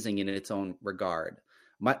amazing in its own regard.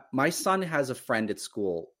 My son has a friend at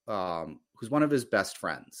school who's one of his best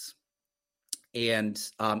friends, and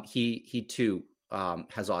he too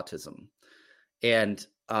has autism, and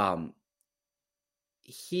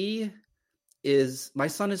my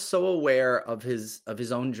son is so aware of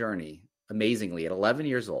his own journey. Amazingly, at 11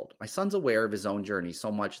 years old, my son's aware of his own journey so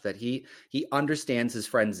much that he understands his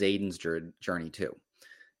friend Zayden's journey too,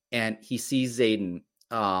 and he sees Zayden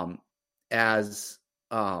as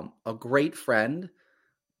a great friend.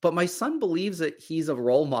 But my son believes that he's a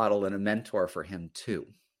role model and a mentor for him too.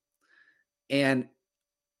 And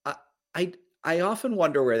I often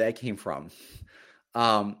wonder where that came from.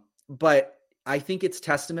 But I think it's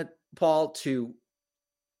testament, Paul, to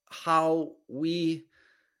how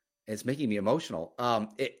it's making me emotional.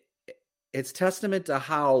 It's testament to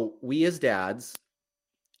how we as dads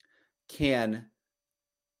can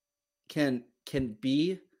be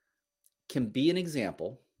an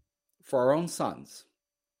example for our own sons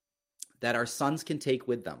that our sons can take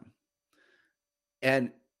with them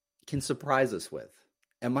and can surprise us with.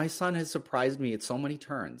 And my son has surprised me at so many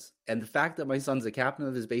turns. And the fact that my son's the captain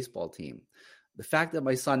of his baseball team, the fact that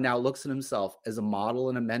my son now looks at himself as a model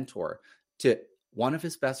and a mentor to one of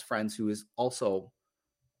his best friends who is also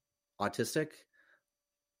autistic,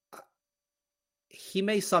 he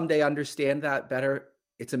may someday understand that better.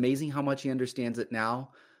 It's amazing how much he understands it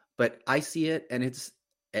now, but I see it, and it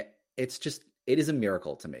is a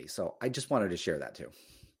miracle to me. So I just wanted to share that too.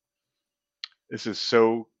 This is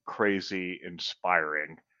so crazy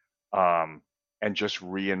inspiring, and just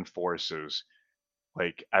reinforces,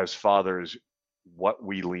 like, as fathers, what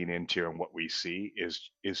we lean into and what we see is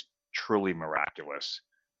truly miraculous.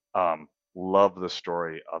 Love the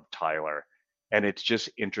story of Tyler, and it's just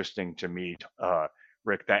interesting to me,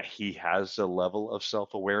 Rick, that he has a level of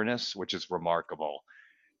self-awareness, which is remarkable,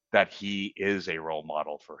 that he is a role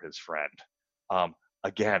model for his friend.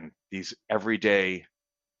 Again, these everyday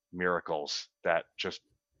miracles that just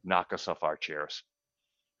knock us off our chairs.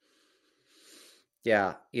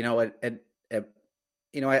 Yeah, I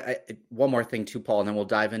one more thing too, Paul, and then we'll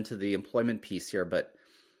dive into the employment piece here. But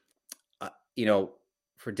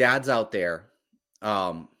for dads out there,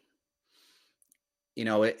 it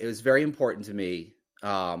was very important to me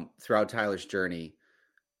throughout Tyler's journey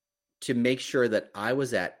to make sure that I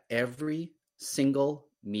was at every single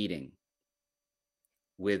meeting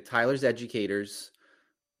with Tyler's educators,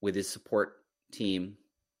 with his support team,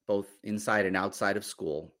 both inside and outside of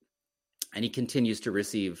school. And he continues to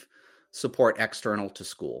receive support external to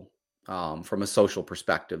school from a social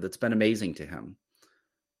perspective that's been amazing to him.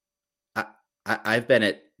 I've been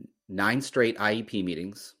at 9 straight IEP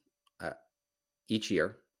meetings each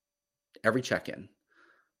year, every check-in,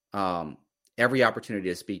 every opportunity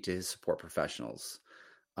to speak to his support professionals.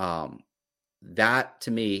 That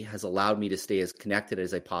to me has allowed me to stay as connected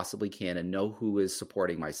as I possibly can and know who is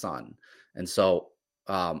supporting my son. And so,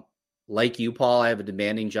 like you, Paul, I have a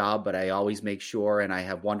demanding job, but I always make sure, and I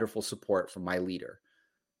have wonderful support from my leader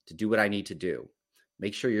to do what I need to do.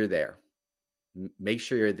 Make sure you're there. Make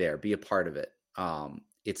sure you're there. Be a part of it.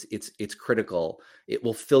 It's critical. It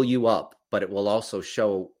will fill you up, but it will also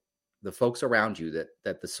show the folks around you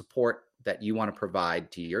that the support that you want to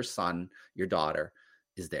provide to your son, your daughter,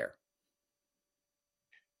 is there.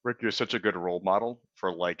 Rick, you're such a good role model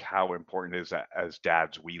for, like, how important it is that as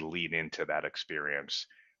dads we lean into that experience.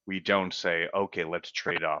 We don't say, okay, let's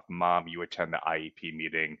trade off. Mom, you attend the IEP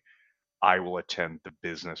meeting. I will attend the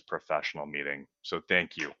business professional meeting. So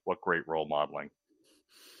thank you. What great role modeling.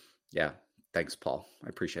 Yeah. Thanks, Paul. I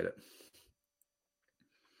appreciate it.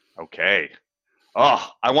 Okay.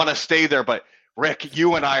 Oh, I want to stay there, but Rick,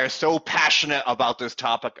 you and I are so passionate about this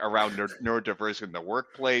topic around neurodiversity in the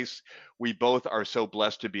workplace. We both are so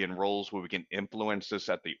blessed to be in roles where we can influence this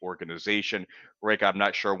at the organization. Rick, I'm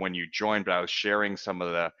not sure when you joined, but I was sharing some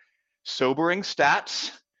of the sobering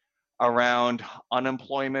stats around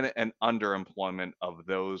unemployment and underemployment of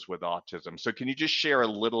those with autism. So can you just share a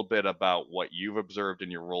little bit about what you've observed in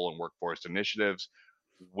your role in workforce initiatives,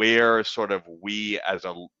 where sort of we as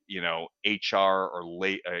a HR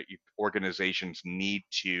or organizations need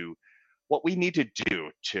to what we need to do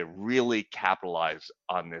to really capitalize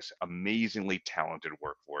on this amazingly talented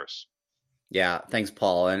workforce. Yeah, thanks,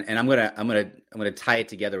 Paul. And I'm gonna tie it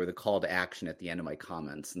together with a call to action at the end of my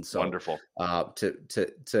comments. And so Wonderful.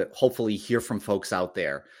 To hopefully hear from folks out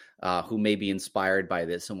there who may be inspired by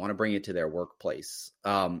this and want to bring it to their workplace.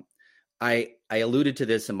 I alluded to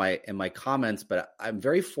this in my comments, but I'm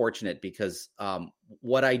very fortunate because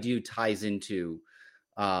what I do ties into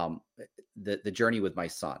the journey with my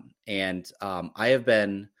son. And I have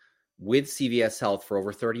been with CVS Health for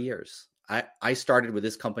over 30 years. I started with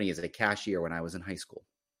this company as a cashier when I was in high school.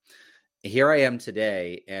 Here I am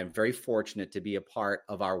today and very fortunate to be a part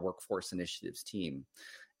of our workforce initiatives team.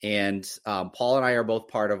 And Paul and I are both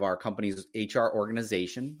part of our company's HR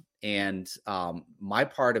organization. And my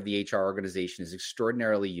part of the HR organization is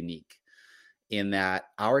extraordinarily unique in that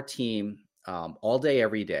our team all day,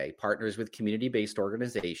 every day, partners with community-based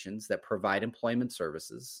organizations that provide employment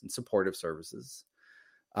services and supportive services,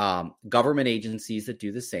 government agencies that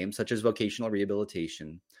do the same, such as vocational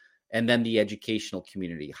rehabilitation, and then the educational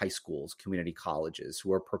community, high schools, community colleges,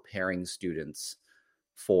 who are preparing students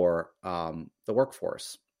for the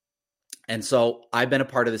workforce. And so I've been a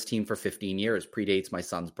part of this team for 15 years, predates my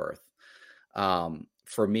son's birth.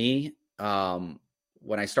 For me,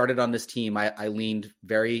 when I started on this team, I leaned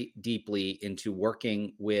very deeply into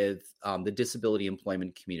working with the disability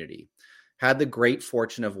employment community. Had the great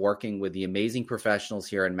fortune of working with the amazing professionals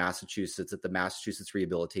here in Massachusetts at the Massachusetts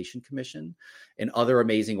Rehabilitation Commission and other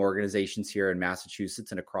amazing organizations here in Massachusetts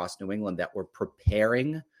and across New England that were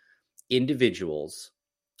preparing individuals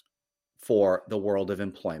for the world of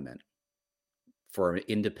employment, for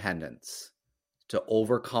independence, to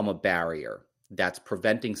overcome a barrier that's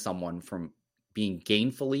preventing someone from being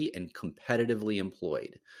gainfully and competitively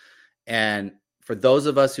employed. And for those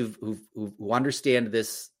of us who understand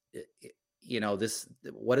this, this,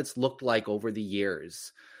 what it's looked like over the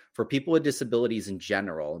years for people with disabilities in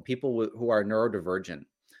general and people who are neurodivergent,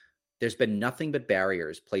 there's been nothing but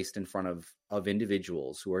barriers placed in front of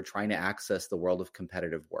individuals who are trying to access the world of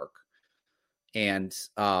competitive work. And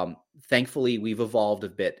thankfully, we've evolved a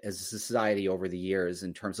bit as a society over the years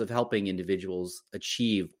in terms of helping individuals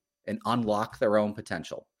achieve and unlock their own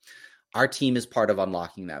potential. Our team is part of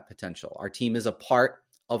unlocking that potential. Our team is a part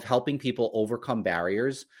of helping people overcome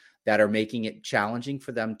barriers that are making it challenging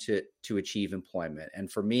for them to achieve employment.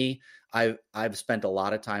 And for me, I've spent a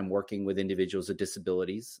lot of time working with individuals with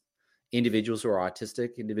disabilities, individuals who are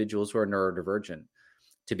autistic, individuals who are neurodivergent,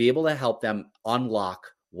 to be able to help them unlock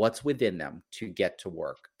what's within them to get to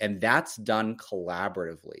work. And that's done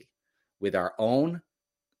collaboratively with our own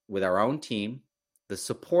team, the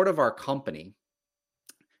support of our company,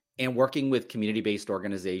 and working with community-based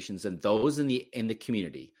organizations and those in the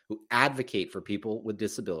community who advocate for people with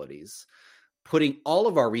disabilities, putting all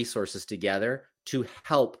of our resources together to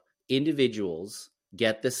help individuals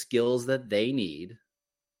get the skills that they need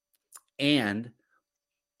and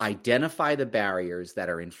identify the barriers that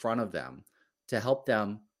are in front of them to help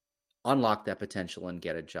them unlock that potential and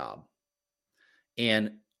get a job.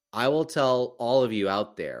 And I will tell all of you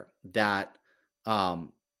out there that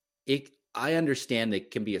I understand that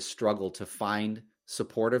it can be a struggle to find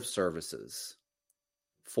supportive services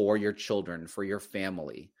for your children, for your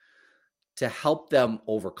family, to help them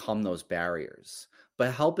overcome those barriers.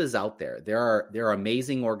 But help is out there. There are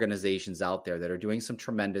amazing organizations out there that are doing some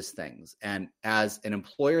tremendous things. And as an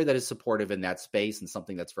employer that is supportive in that space and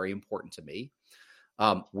something that's very important to me,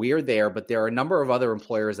 we are there, but there are a number of other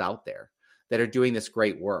employers out there that are doing this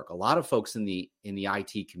great work. A lot of folks in the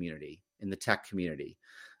IT community, in the tech community,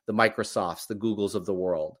 the Microsofts, the Googles of the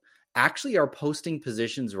world, actually are posting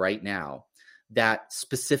positions right now that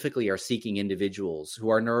specifically are seeking individuals who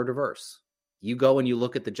are neurodiverse. You go and you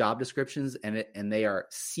look at the job descriptions and they are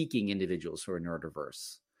seeking individuals who are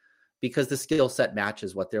neurodiverse because the skill set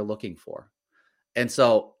matches what they're looking for. And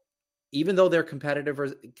so even though they're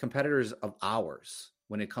competitors of ours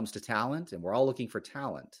when it comes to talent, and we're all looking for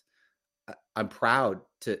talent, I'm proud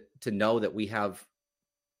to know that we have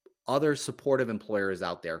other supportive employers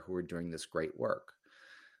out there who are doing this great work.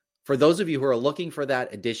 For those of you who are looking for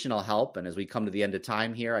that additional help, and as we come to the end of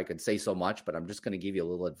time here, I could say so much, but I'm just going to give you a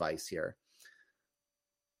little advice here.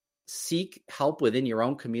 Seek help within your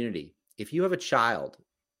own community. If you have a child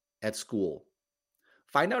at school,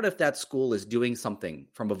 find out if that school is doing something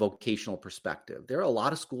from a vocational perspective. There are a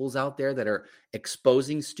lot of schools out there that are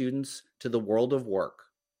exposing students to the world of work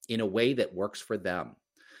in a way that works for them.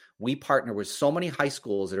 We partner with so many high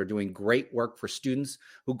schools that are doing great work for students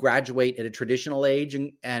who graduate at a traditional age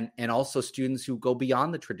and also students who go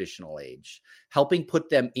beyond the traditional age, helping put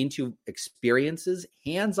them into experiences,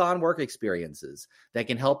 hands-on work experiences that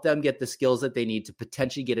can help them get the skills that they need to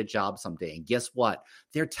potentially get a job someday. And guess what?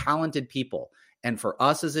 They're talented people. And for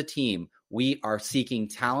us as a team, we are seeking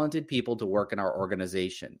talented people to work in our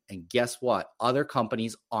organization. And guess what? Other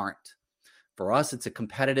companies aren't. For us, it's a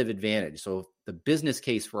competitive advantage. So the business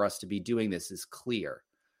case for us to be doing this is clear.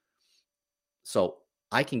 So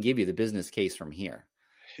I can give you the business case from here.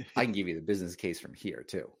 I can give you the business case from here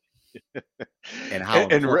too. And how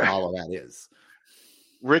important all of that is.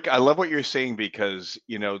 Rick, I love what you're saying because,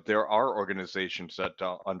 there are organizations that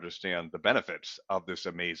don't understand the benefits of this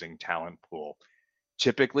amazing talent pool.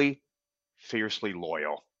 Typically, fiercely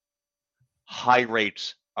loyal, high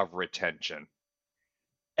rates of retention,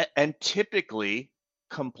 and typically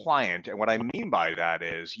compliant. And what I mean by that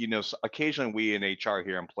is, occasionally we in HR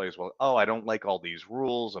hear employees, well, oh, I don't like all these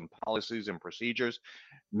rules and policies and procedures.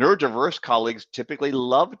 Neurodiverse colleagues typically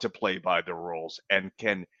love to play by the rules and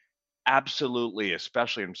can absolutely,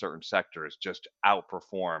 especially in certain sectors, just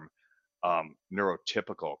outperform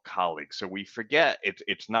neurotypical colleagues. So we forget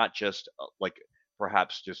it's not just like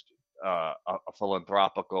perhaps just a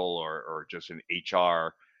philanthropical or just an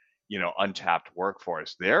HR, untapped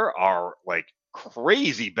workforce. There are like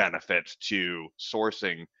crazy benefits to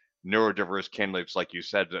sourcing neurodiverse candidates, like you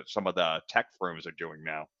said, that some of the tech firms are doing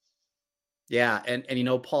now. Yeah. And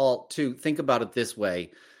Paul, to think about it this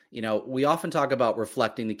way, we often talk about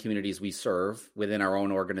reflecting the communities we serve within our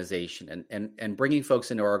own organization and bringing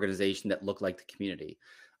folks into our organization that look like the community.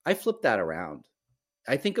 I flip that around.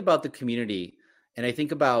 I think about the community and I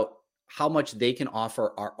think about how much they can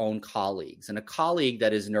offer our own colleagues, and a colleague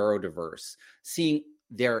that is neurodiverse, seeing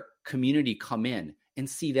their community come in and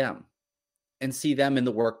see them in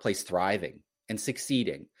the workplace thriving and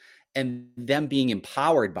succeeding, and them being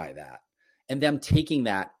empowered by that, and them taking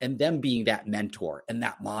that and them being that mentor and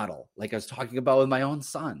that model, like I was talking about with my own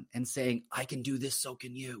son, and saying, I can do this, so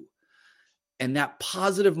can you. And that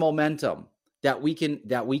positive momentum that we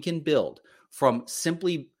can build from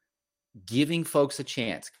simply giving folks a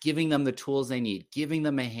chance, giving them the tools they need, giving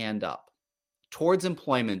them a hand up towards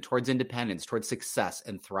employment, towards independence, towards success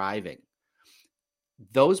and thriving.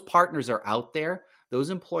 Those partners are out there. Those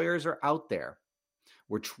employers are out there.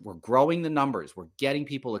 We're growing the numbers. We're getting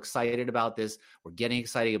people excited about this. We're getting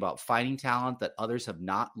excited about finding talent that others have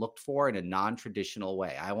not looked for in a non-traditional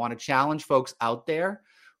way. I want to challenge folks out there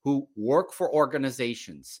who work for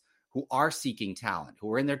organizations who are seeking talent,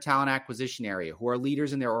 who are in their talent acquisition area, who are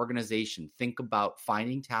leaders in their organization. Think about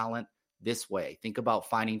finding talent this way. Think about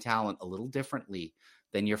finding talent a little differently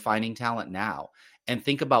than you're finding talent now. And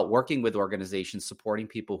think about working with organizations supporting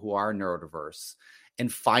people who are neurodiverse and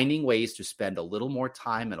finding ways to spend a little more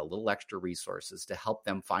time and a little extra resources to help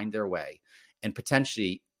them find their way and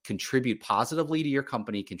potentially contribute positively to your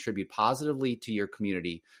company, contribute positively to your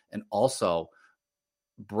community, and also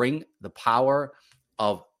bring the power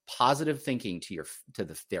of positive thinking to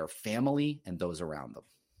their family and those around them.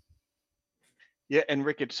 Yeah, and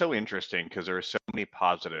Rick, it's so interesting because there are so many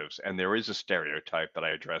positives, and there is a stereotype that I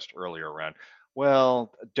addressed earlier around,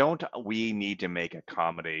 well, don't we need to make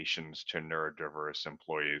accommodations to neurodiverse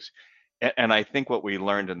employees? And I think what we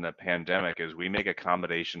learned in the pandemic is we make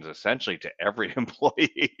accommodations essentially to every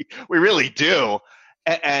employee. We really do.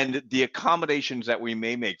 And the accommodations that we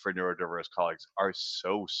may make for neurodiverse colleagues are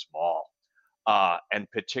so small. And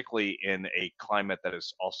particularly in a climate that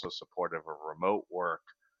is also supportive of remote work.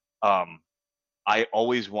 I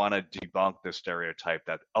always want to debunk the stereotype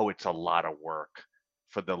that, oh, it's a lot of work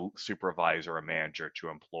for the supervisor or manager to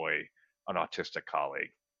employ an autistic colleague.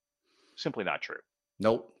 Simply not true.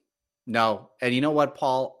 Nope. No. And you know what,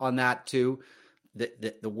 Paul, on that too,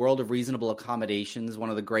 the world of reasonable accommodations, one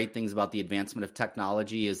of the great things about the advancement of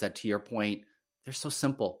technology is that, to your point, they're so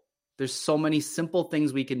simple. There's so many simple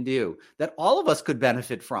things we can do that all of us could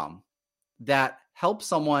benefit from that help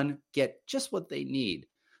someone get just what they need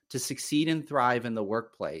to succeed and thrive in the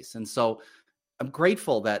workplace. And so I'm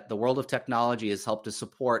grateful that the world of technology has helped to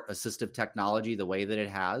support assistive technology the way that it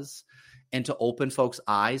has, and to open folks'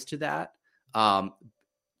 eyes to that.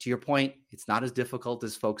 To your point, it's not as difficult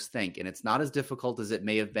as folks think, and it's not as difficult as it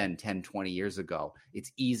may have been 10, 20 years ago.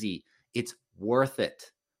 It's easy. It's worth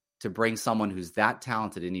it to bring someone who's that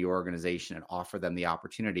talented into your organization and offer them the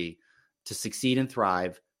opportunity to succeed and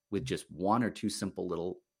thrive with just one or two simple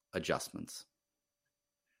little adjustments.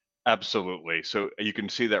 Absolutely. So you can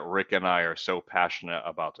see that Rick and I are so passionate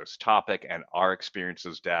about this topic and our experience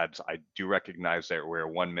as dads. I do recognize that we're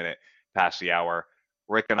 1 minute past the hour.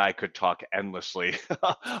 Rick and I could talk endlessly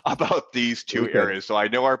about these two Okay. areas. So I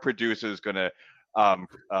know our producer is going to um,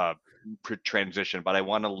 uh, transition, but I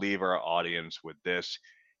want to leave our audience with this.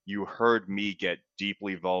 You heard me get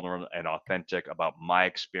deeply vulnerable and authentic about my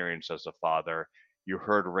experience as a father. You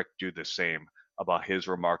heard Rick do the same about his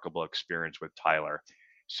remarkable experience with Tyler.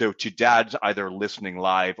 So, to dads either listening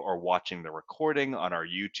live or watching the recording on our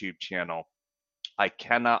YouTube channel, I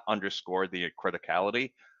cannot underscore the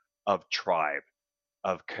criticality of tribe,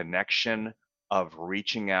 of connection, of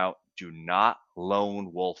reaching out. Do not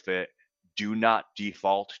lone wolf it. Do not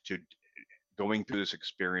default to going through this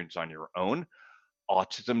experience on your own.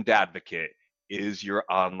 Autism Dadvocate is your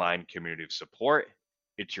online community of support.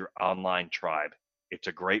 It's your online tribe. It's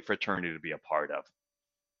a great fraternity to be a part of.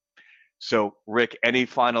 So, Rick, any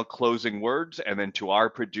final closing words? And then to our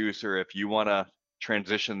producer, if you want to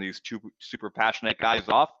transition these two super passionate guys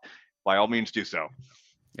off, by all means do so.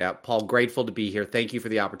 Yeah, Paul, grateful to be here. Thank you for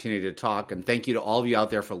the opportunity to talk. And thank you to all of you out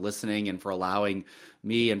there for listening and for allowing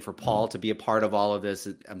me and for Paul to be a part of all of this.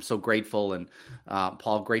 I'm so grateful. And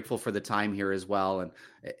Paul, grateful for the time here as well. And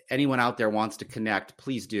anyone out there wants to connect,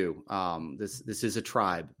 please do. This is a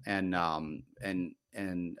tribe. And I'm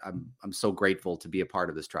so grateful to be a part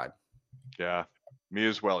of this tribe. Yeah, me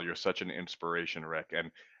as well. You're such an inspiration, Rick. And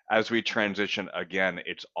as we transition again,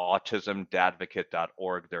 it's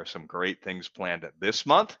autismdadvocate.org. There are some great things planned this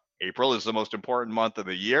month. April is the most important month of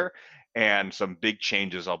the year, and some big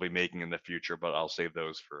changes I'll be making in the future, but I'll save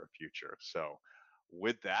those for a future. So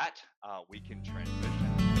with that, we can transition.